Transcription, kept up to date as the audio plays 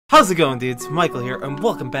How's it going, dudes? Michael here, and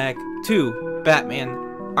welcome back to Batman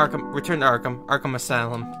Return to Arkham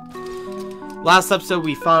Asylum. Last episode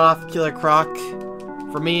we fought off Killer Croc.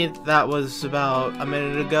 For me, that was about a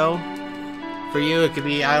minute ago. For you, it could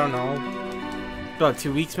be, I don't know, about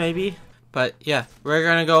 2 weeks maybe. But yeah, we're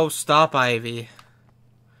gonna go stop Ivy,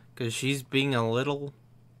 because she's being a little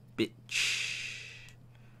bitch.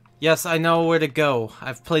 Yes, I know where to go.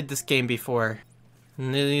 I've played this game before.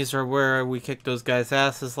 And these are where we kicked those guys'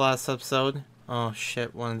 asses last episode. Oh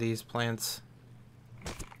shit, one of these plants.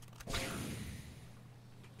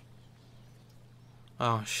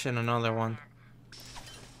 Oh shit, another one.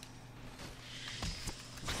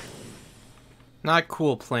 Not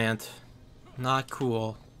cool, plant. Not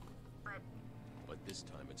cool. But this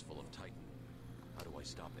time it's full of Titan. How do I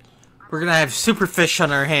stop it? We're gonna have Superfish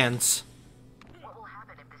on our hands. What will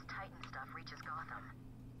happen if this Titan stuff reaches Gotham?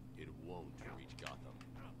 It won't reach Gotham.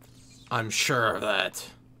 I'm sure of that.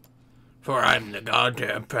 For I'm the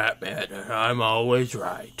goddamn Batman, and I'm always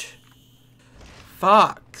right.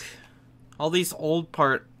 Fuck. All these old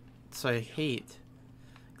parts I hate.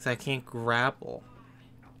 Because I can't grapple.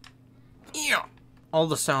 Yeah. All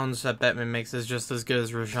the sounds that Batman makes is just as good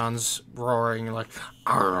as Rajan's roaring, like,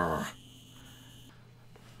 argh.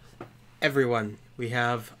 Everyone, we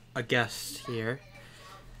have a guest here.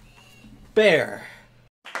 Bear.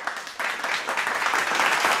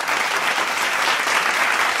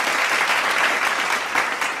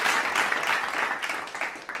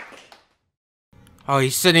 Oh,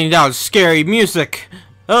 he's sitting down. Scary music.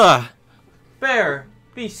 Ugh. Bear,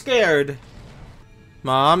 be scared.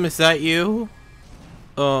 Mom, is that you?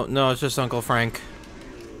 Oh, no, it's just Uncle Frank.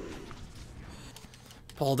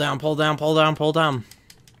 Pull down, pull down, pull down, pull down.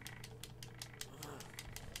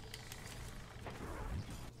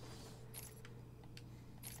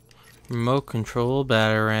 Remote control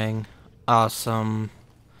batarang. Awesome.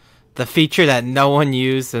 The feature that no one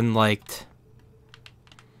used and liked.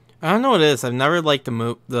 I don't know what it is. I've never liked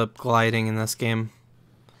the gliding in this game.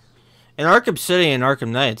 In Arkham City and Arkham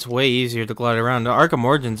Knight, it's way easier to glide around. Arkham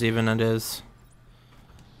Origins even it is.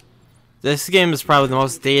 This game is probably the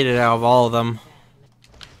most dated out of all of them.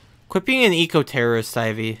 Quit being an eco-terrorist,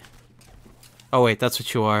 Ivy. Oh wait, that's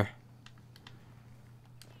what you are.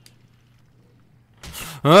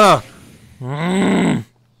 Ugh!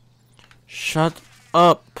 Shut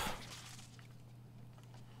up.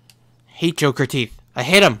 Hate Joker teeth. I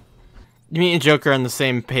hate him. Me and Joker are on the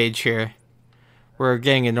same page here. We're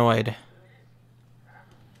getting annoyed.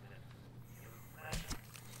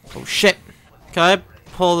 Oh shit! Can I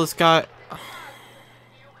pull this guy?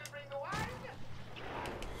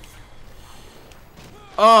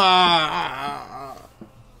 Oh!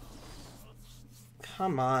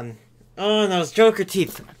 Come on. Oh, those Joker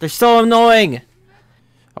teeth. They're so annoying.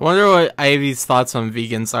 I wonder what Ivy's thoughts on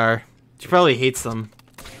vegans are. She probably hates them.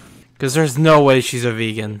 Because there's no way she's a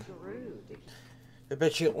vegan. I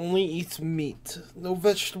bet she only eats meat. No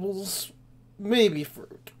vegetables. Maybe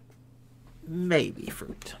fruit. Maybe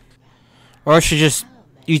fruit. Or she just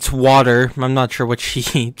eats water. I'm not sure what she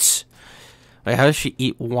eats. Wait, how does she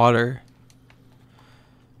eat water?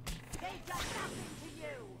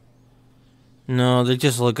 No, they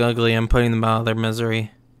just look ugly. I'm putting them out of their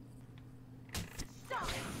misery.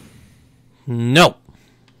 No!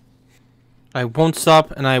 I won't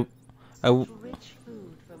stop, and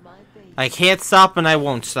I can't stop, and I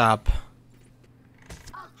won't stop.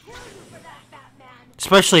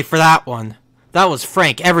 Especially for that one. That was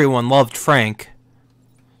Frank. Everyone loved Frank.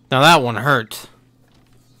 Now that one hurt.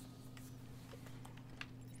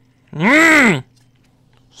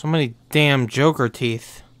 So many damn Joker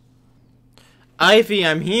teeth. Ivy,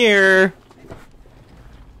 I'm here.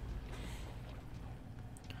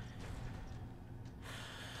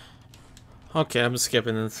 Okay, I'm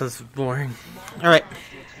skipping this. This is boring. Alright.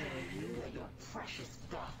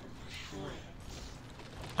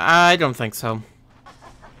 I don't think so.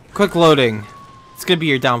 Quick loading. It's gonna be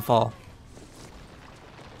your downfall.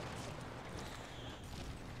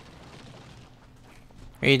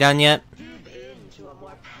 Are you done yet?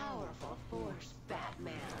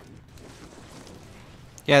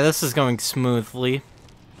 Yeah, this is going smoothly.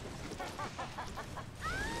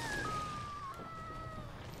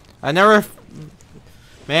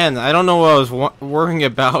 Man, I don't know what I was worrying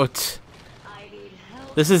about.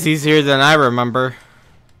 This is easier than I remember.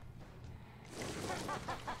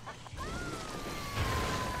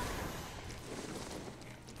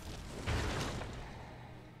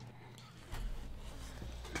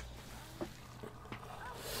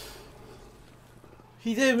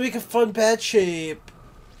 He didn't make a fun bad shape.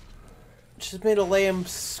 Just made a lame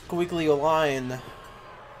squiggly line.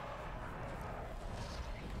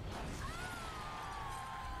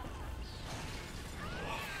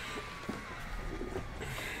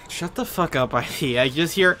 Shut the fuck up, ID. I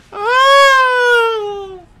just hear.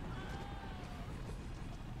 Ah!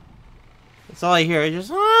 That's all I hear. I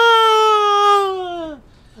just. Ah!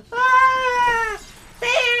 Ah!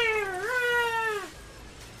 Bear! Ah!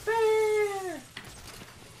 Bear!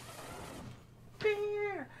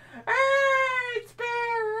 Bear! Ah! It's bear!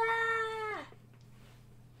 Ah!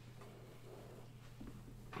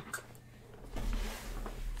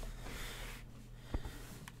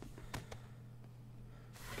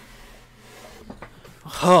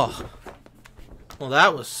 Oh, well,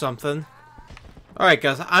 that was something. Alright,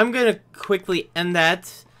 guys, I'm gonna quickly end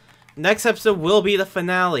that. Next episode will be the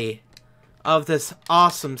finale of this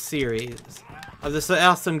awesome series, of this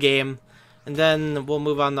awesome game, and then we'll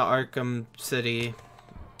move on to Arkham City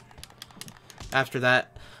after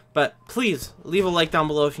that. But please, leave a like down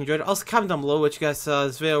below if you enjoyed it. Also, comment down below what you guys saw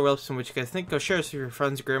this video, ropes, and what you guys think. Go share this with your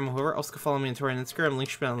friends, grandma, whoever. Also, go follow me on Twitter and Instagram.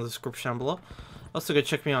 Link should be down in the description down below. Also, go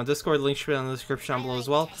check me out on Discord. Link should be down in the description down below as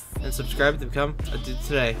well. And subscribe to become a dude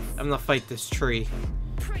today. I'm gonna fight this tree.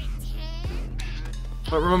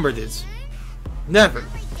 But remember, dudes, never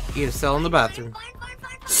eat a cell in the bathroom.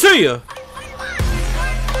 See ya!